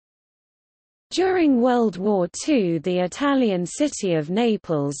During World War II, the Italian city of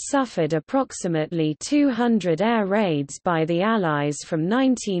Naples suffered approximately 200 air raids by the Allies from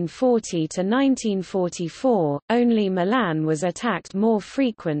 1940 to 1944, only Milan was attacked more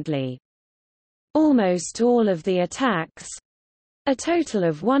frequently. Almost all of the attacks—a total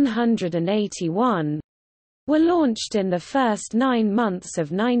of 181, were launched in the first 9 months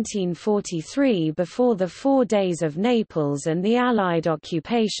of 1943 before the 4 Days of Naples and the Allied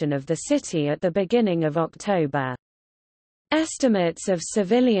occupation of the city at the beginning of October. Estimates of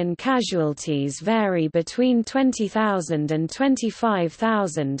civilian casualties vary between 20,000 and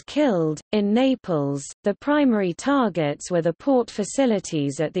 25,000 killed. In Naples, the primary targets were the port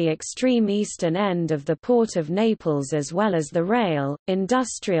facilities at the extreme eastern end of the Port of Naples, as well as the rail,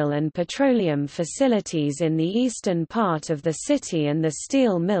 industrial, and petroleum facilities in the eastern part of the city and the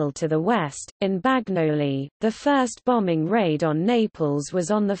steel mill to the west. In Bagnoli, the first bombing raid on Naples was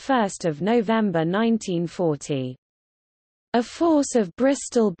on 1 November 1940. A force of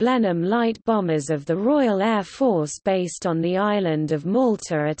Bristol Blenheim light bombers of the Royal Air Force based on the island of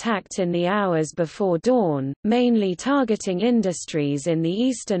Malta attacked in the hours before dawn, mainly targeting industries in the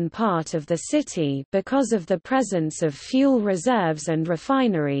eastern part of the city because of the presence of fuel reserves and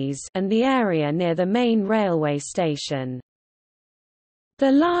refineries, and the area near the main railway station.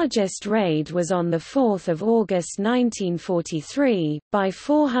 The largest raid was on 4 August 1943, by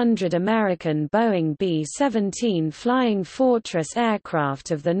 400 American Boeing B-17 Flying Fortress aircraft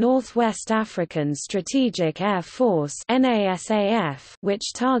of the Northwest African Strategic Air Force (NASAF),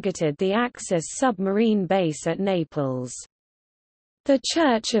 which targeted the Axis submarine base at Naples. The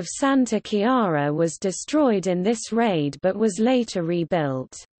Church of Santa Chiara was destroyed in this raid but was later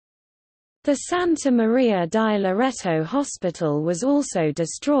rebuilt. The Santa Maria di Loreto Hospital was also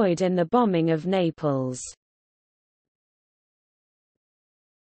destroyed in the bombing of Naples.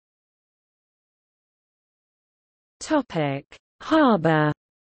 Harbour.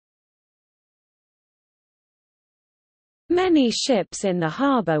 Many ships in the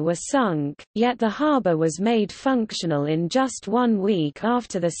harbour were sunk, yet the harbour was made functional in just 1 week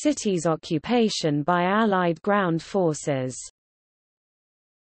after the city's occupation by Allied ground forces.